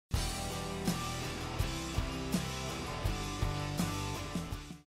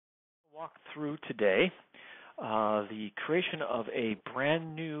walk through today the creation of a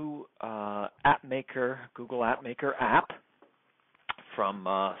brand new App Maker, Google App Maker app from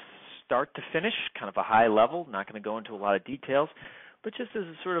start to finish, kind of a high level. Not going to go into a lot of details, but just as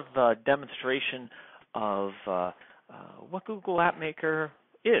a sort of demonstration of what Google App Maker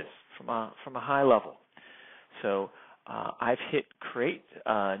is from a high level. So I've hit Create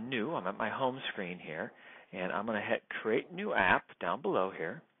New. I'm at my home screen here, and I'm going to hit Create New App down below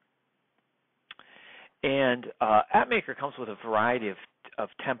here. And App Maker comes with a variety of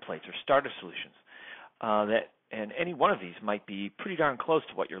templates or starter solutions and any one of these might be pretty darn close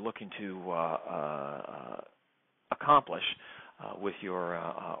to what you're looking to accomplish with your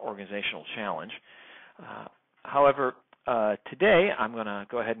organizational challenge. However, today I'm going to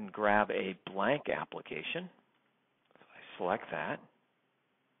go ahead and grab a blank application. So I select that,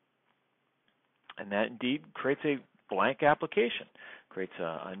 and that indeed creates a blank application, creates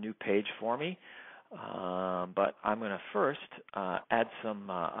a new page for me. But I'm going to first add some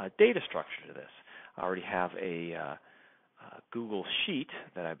data structure to this. I already have a Google Sheet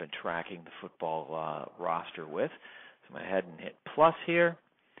that I've been tracking the football roster with. So I'm going to go ahead and hit plus here,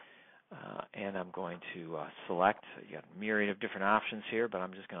 and I'm going to select. You got a myriad of different options here, but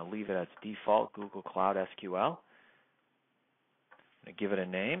I'm just going to leave it as default, Google Cloud SQL. I'm going to give it a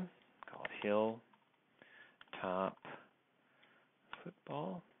name, call it Hilltop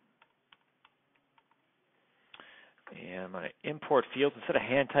Football. And I'm going to import fields. Instead of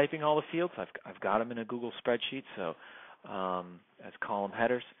hand typing all the fields, I've got them in a Google spreadsheet, so as column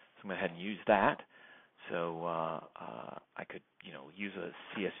headers. So I'm going to go ahead and use that. So I could, use a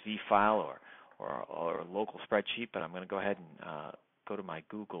CSV file or a local spreadsheet, but I'm going to go ahead and go to my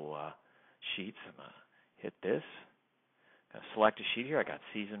Google Sheets. I'm going to hit this. I'm going to select a sheet here. I got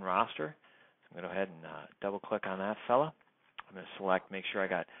season roster. So I'm going to go ahead and double-click on that fella. I'm going to select, make sure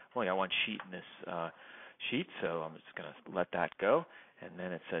I've only got one sheet in this sheet, so I'm just going to let that go. And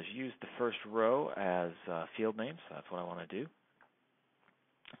then it says use the first row as field name, so that's what I want to do,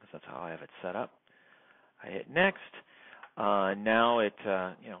 because that's how I have it set up. I hit next. Now it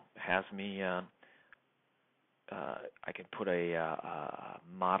has me. I can put a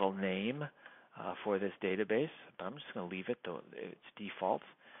model name for this database, but I'm just going to leave it though it's default.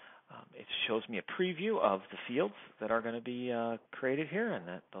 It shows me a preview of the fields that are going to be created here, and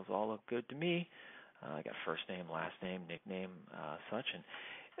those all look good to me. I got first name, last name, nickname, such.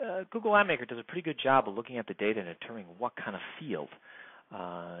 And Google App Maker does a pretty good job of looking at the data and determining what kind of field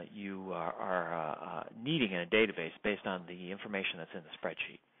you are needing in a database based on the information that's in the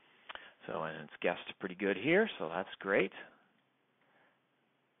spreadsheet. So, and it's guessed pretty good here, so that's great.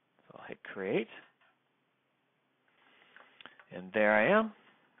 So I'll hit Create. And there I am.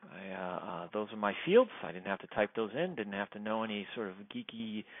 Those are my fields. I didn't have to type those in, didn't have to know any sort of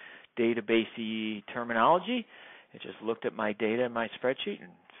geeky database-y terminology. It just looked at my data in my spreadsheet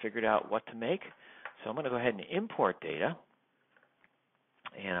and figured out what to make. So I'm going to go ahead and import data,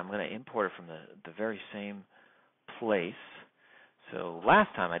 and I'm going to import it from the very same place. So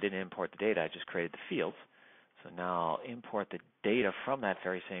last time I didn't import the data, I just created the fields. So now I'll import the data from that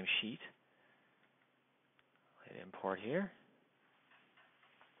very same sheet. Hit import here.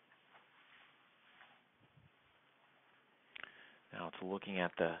 Now it's looking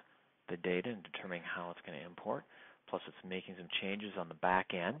at the data and determining how it's going to import. Plus it's making some changes on the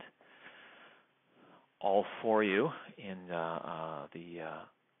back end, all for you in the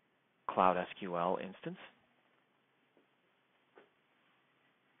Cloud SQL instance.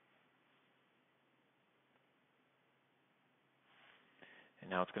 And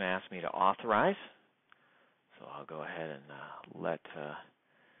now it's going to ask me to authorize. So I'll go ahead and let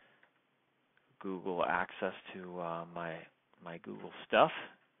Google access to my Google stuff.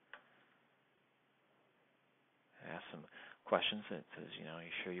 I ask some questions. It says, are you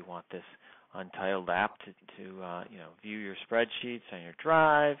sure you want this Untitled app to view your spreadsheets on your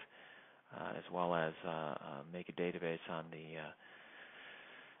drive, as well as make a database on the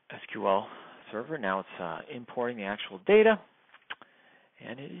SQL server. Now it's importing the actual data,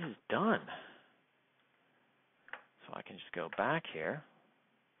 and it is done. So I can just go back here,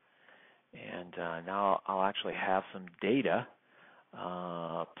 and now I'll actually have some data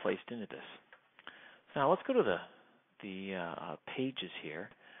placed into this. So now let's go to the pages here.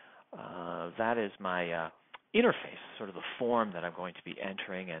 That is my interface, sort of the form that I'm going to be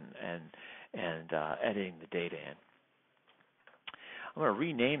entering and editing the data in. I'm going to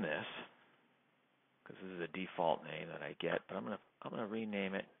rename this because this is a default name that I get, but I'm going to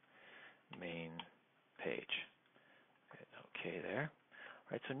rename it main page. Okay, there.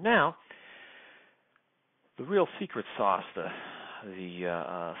 All right, so now the real secret sauce,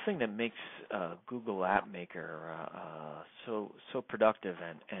 the thing that makes Google App Maker so productive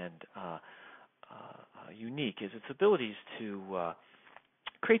and unique is its abilities to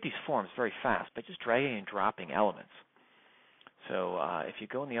create these forms very fast by just dragging and dropping elements. So if you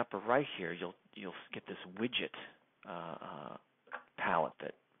go in the upper right here, you'll get this widget palette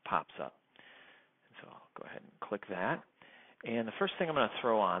that pops up. And so I'll go ahead and click that. And the first thing I'm going to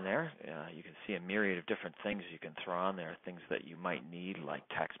throw on there, you can see a myriad of different things you can throw on there, things that you might need like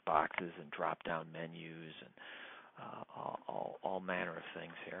text boxes and drop-down menus and all manner of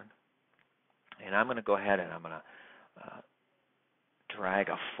things here. And I'm going to go ahead and I'm going to drag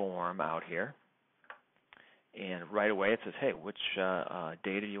a form out here. And right away it says, hey, which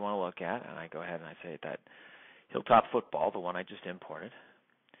data do you want to look at? And I go ahead and I say that Hilltop Football, the one I just imported.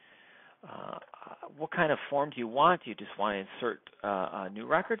 What kind of form do you want? Do you just want to insert new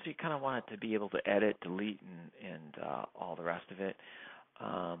records? Or you kind of want it to be able to edit, delete, and all the rest of it.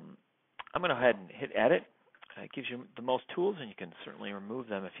 I'm going to go ahead and hit edit. It gives you the most tools, and you can certainly remove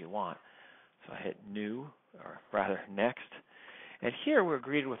them if you want. So I hit new, or rather next. And here we're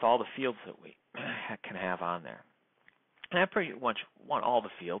greeted with all the fields that we can have on there. And I pretty much want all the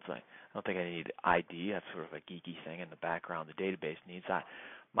fields. I don't think I need ID. That's sort of a geeky thing in the background. The database needs that.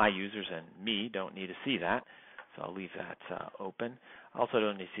 My users and me don't need to see that, so I'll leave that open. I also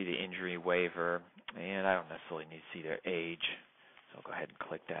don't need to see the injury waiver, and I don't necessarily need to see their age, so I'll go ahead and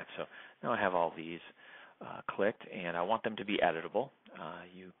click that. So now I have all these clicked, and I want them to be editable.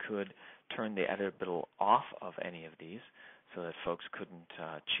 You could turn the editable off of any of these so that folks couldn't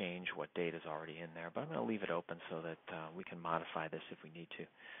change what data is already in there, but I'm going to leave it open so that we can modify this if we need to.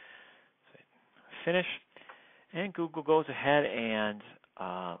 So finish, and Google goes ahead and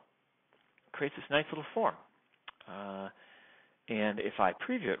creates this nice little form. And if I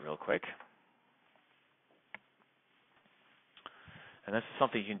preview it real quick, and this is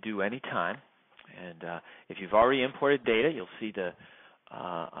something you can do anytime, and if you've already imported data, you'll see the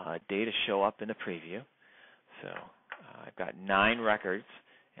data show up in the preview. So I've got 9 records,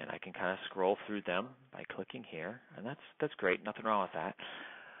 and I can kind of scroll through them by clicking here, and that's great, nothing wrong with that.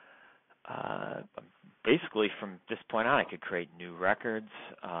 Basically, from this point on, I could create new records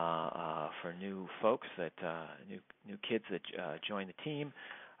for new folks that new kids that join the team.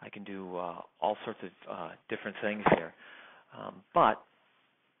 I can do all sorts of different things here. But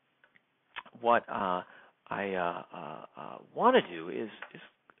what I want to do is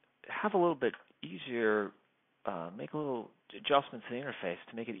have a little bit easier, make a little adjustments to the interface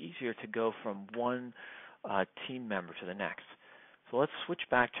to make it easier to go from one team member to the next. So let's switch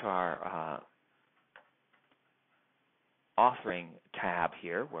back to our authoring tab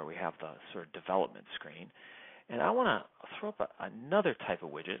here where we have the sort of development screen. And I want to throw up another type of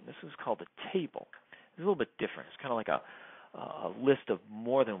widget. This is called a table. It's a little bit different. It's kind of like a list of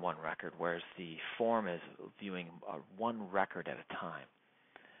more than one record, whereas the form is viewing one record at a time.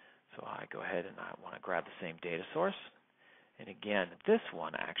 So I go ahead and I want to grab the same data source. And again, this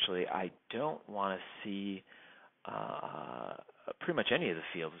one actually I don't want to see pretty much any of the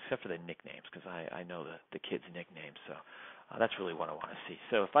fields except for the nicknames, because I know the kids' nicknames, so that's really what I want to see.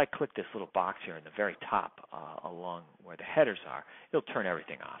 So if I click this little box here in the very top along where the headers are, it'll turn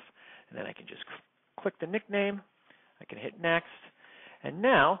everything off. And then I can just click the nickname, I can hit next, and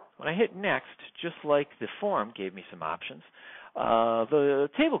now when I hit next, just like the form gave me some options, the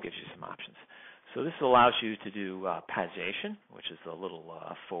table gives you some options. So this allows you to do pagination, which is the little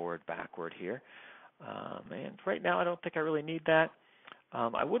forward, backward here. And right now I don't think I really need that.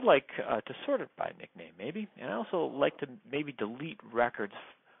 I would like to sort it by nickname maybe, and I also like to maybe delete records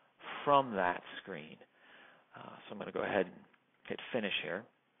from that screen. So I'm going to go ahead and hit finish here.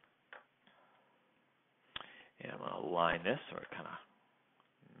 And I'm going to align this so it kind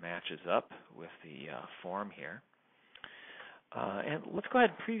of matches up with the form here. And let's go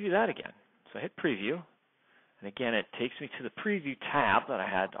ahead and preview that again. So I hit preview, and again it takes me to the preview tab that I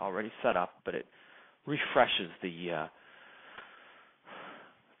had already set up, but it refreshes the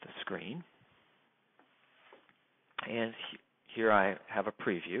screen. And here I have a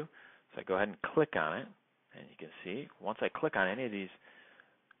preview, so I go ahead and click on it, and you can see once I click on any of these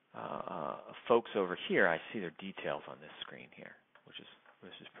folks over here, I see their details on this screen here, which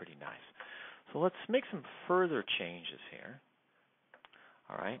is pretty nice. So let's make some further changes here.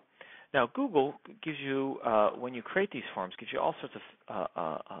 All right. Now Google gives you, when you create these forms, gives you all sorts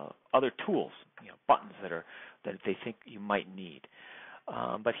of other tools, buttons that they think you might need.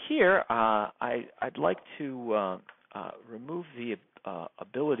 But here, I'd like to remove the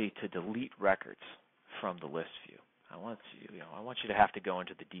ability to delete records from the list view. I want you to have to go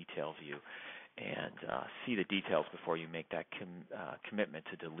into the detail view and see the details before you make that commitment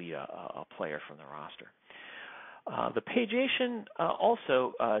to delete a player from the roster. The pageation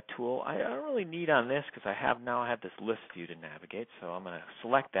also tool, I don't really need on this because I have this list view to navigate, so I'm going to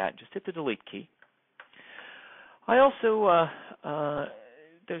select that and just hit the delete key. I also,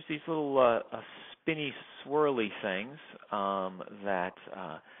 there's these little spinny, swirly things that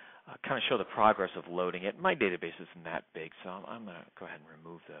kind of show the progress of loading it. My database isn't that big, so I'm going to go ahead and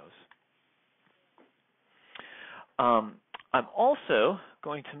remove those. I'm also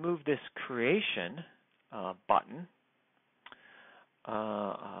going to move this creation button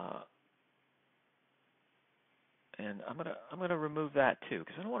and I'm gonna remove that too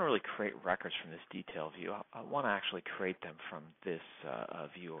because I don't want to really create records from this detail view. I want to actually create them from this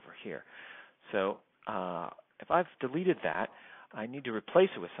view over here. So if I've deleted that, I need to replace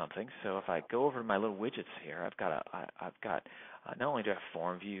it with something. So if I go over to my little widgets here, I've got not only do I have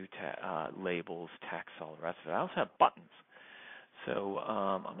form view, labels, text, all the rest of it. I also have buttons. So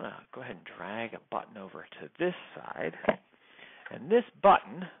I'm going to go ahead and drag a button over to this side. And this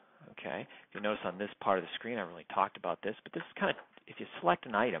button, okay, if you notice on this part of the screen, I really talked about this, but this is kind of, if you select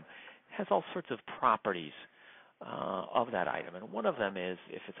an item, it has all sorts of properties of that item. And one of them is,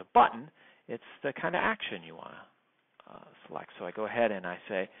 if it's a button, it's the kind of action you want to select. So I go ahead and I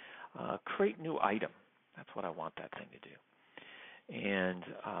say, create new item. That's what I want that thing to do. And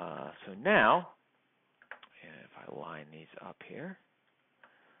so now, if I line these up here,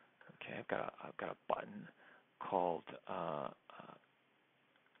 okay, I've got a button called,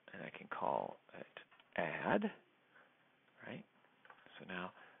 and I can call it add, right? So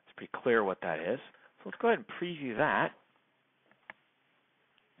now it's pretty clear what that is. So let's go ahead and preview that.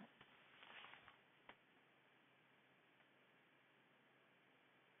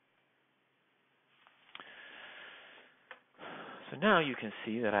 So now you can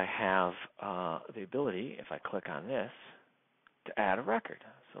see that I have the ability, if I click on this, to add a record.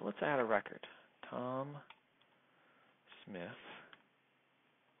 So let's add a record. Tom Smith,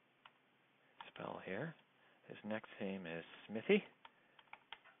 spell here. His next name is Smithy,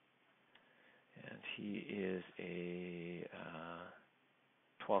 and he is a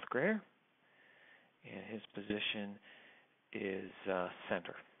 12th grader, and his position is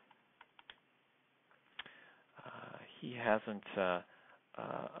center. He hasn't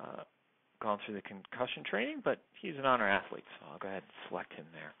gone through the concussion training, but he's an honor athlete, so I'll go ahead and select him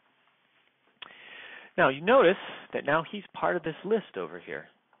there. Now you notice that now he's part of this list over here.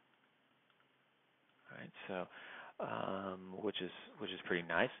 All right, so which is pretty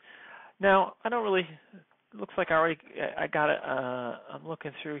nice. Now I don't really. It looks like I got it. I'm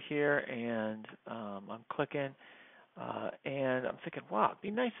looking through here and I'm clicking, and I'm thinking, wow, it'd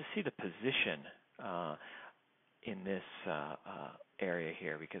be nice to see the position in this area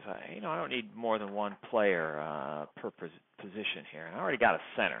here because I don't need more than one player per position here, and I already got a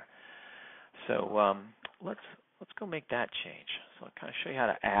center. So let's go make that change. So I'll kind of show you how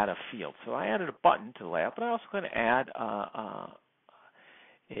to add a field. So I added a button to the layout, but I'm also going to add a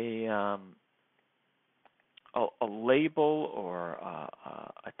label or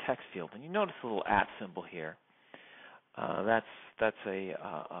a text field. And you notice the little @ symbol here. That's a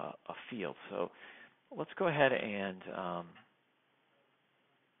field. So let's go ahead and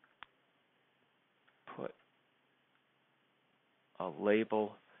put a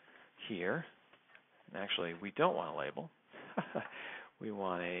label here. And actually, we don't want a label. We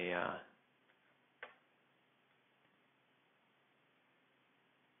want a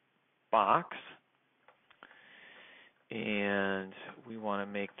box. And we want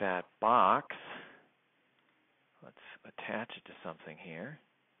to make that box, let's attach it to something here.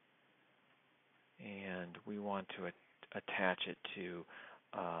 And we want to attach it to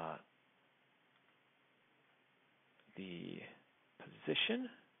the position.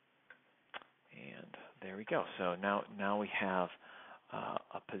 And there we go. So now we have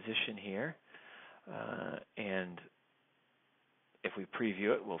a position here. And if we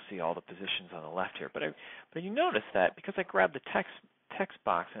preview it, we'll see all the positions on the left here. But you notice that because I grabbed the text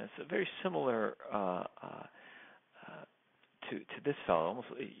box, and it's very similar to this fellow. Almost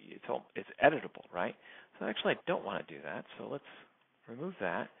it's editable, right? So actually, I don't want to do that. So let's remove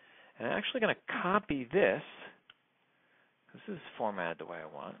that. And I'm actually going to copy this, because this is formatted the way I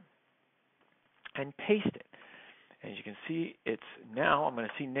want, and paste it. And as you can see, it's now I'm going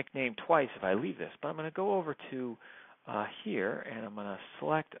to see nickname twice if I leave this. But I'm going to go over to here, and I'm going to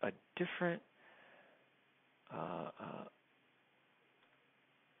select a different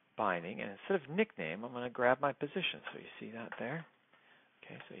binding, and instead of nickname, I'm going to grab my position. So you see that there?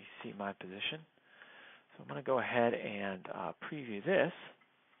 Okay, so you see my position. So I'm going to go ahead and preview this.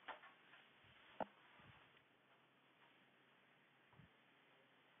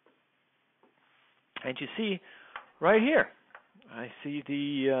 And you see right here, I see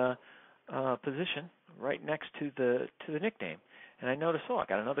the position right next to the nickname. And I notice, oh, I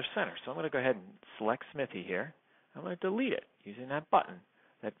got another center. So I'm going to go ahead and select Smithy here. I'm going to delete it using that button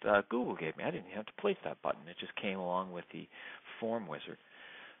that Google gave me. I didn't have to place that button. It just came along with the form wizard.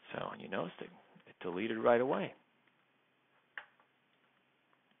 So you noticed it deleted right away.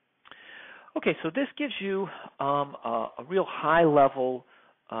 Okay, so this gives you a real high-level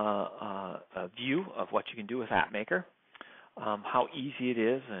view of what you can do with AppMaker, how easy it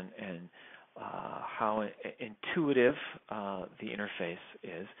is, and how intuitive the interface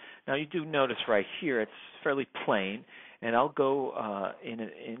is. Now, you do notice right here it's fairly plain, and I'll go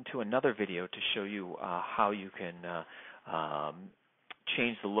into another video to show you how you can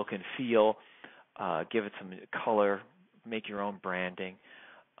change the look and feel, give it some color, make your own branding.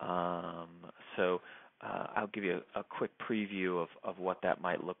 So I'll give you a quick preview of what that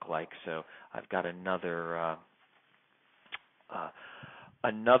might look like. So I've got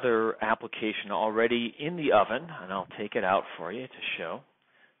another application already in the oven, and I'll take it out for you to show.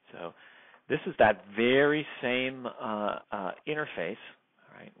 So this is that very same interface,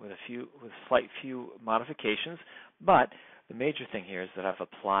 right, with slight few modifications. But the major thing here is that I've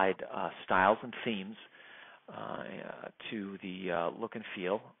applied styles and themes to the look and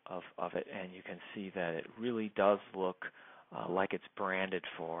feel of it, and you can see that it really does look like it's branded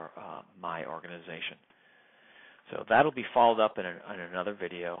for my organization. So that'll be followed up in another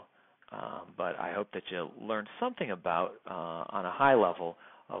video, but I hope that you'll learn something about, on a high level,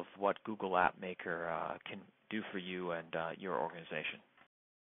 of what Google AppMaker can do for you and your organization.